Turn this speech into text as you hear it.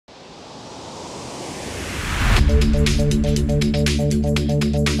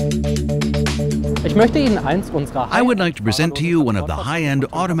I would like to present to you one of the high-end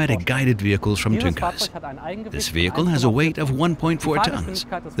automatic guided vehicles from Tünkas. This vehicle has a weight of 1.4 tons.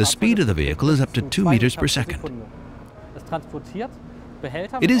 The speed of the vehicle is up to 2 meters per second.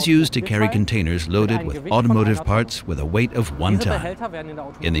 It is used to carry containers loaded with automotive parts with a weight of 1 ton.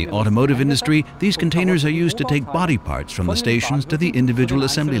 In the automotive industry, these containers are used to take body parts from the stations to the individual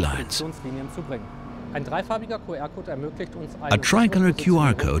assembly lines. A tricolor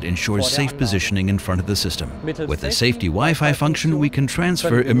QR code ensures safe positioning in front of the system. With the safety Wi-Fi function, we can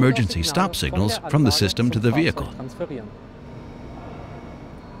transfer emergency stop signals from the system to the vehicle.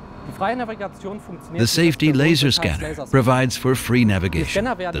 The safety laser scanner provides for free navigation.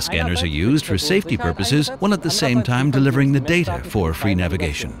 The scanners are used for safety purposes while at the same time delivering the data for free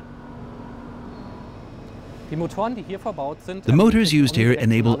navigation. The motors used here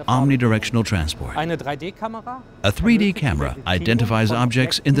enable omnidirectional transport. A 3D camera identifies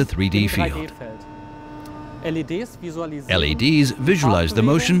objects in the 3D field. LEDs visualize the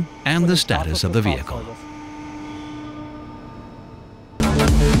motion and the status of the vehicle.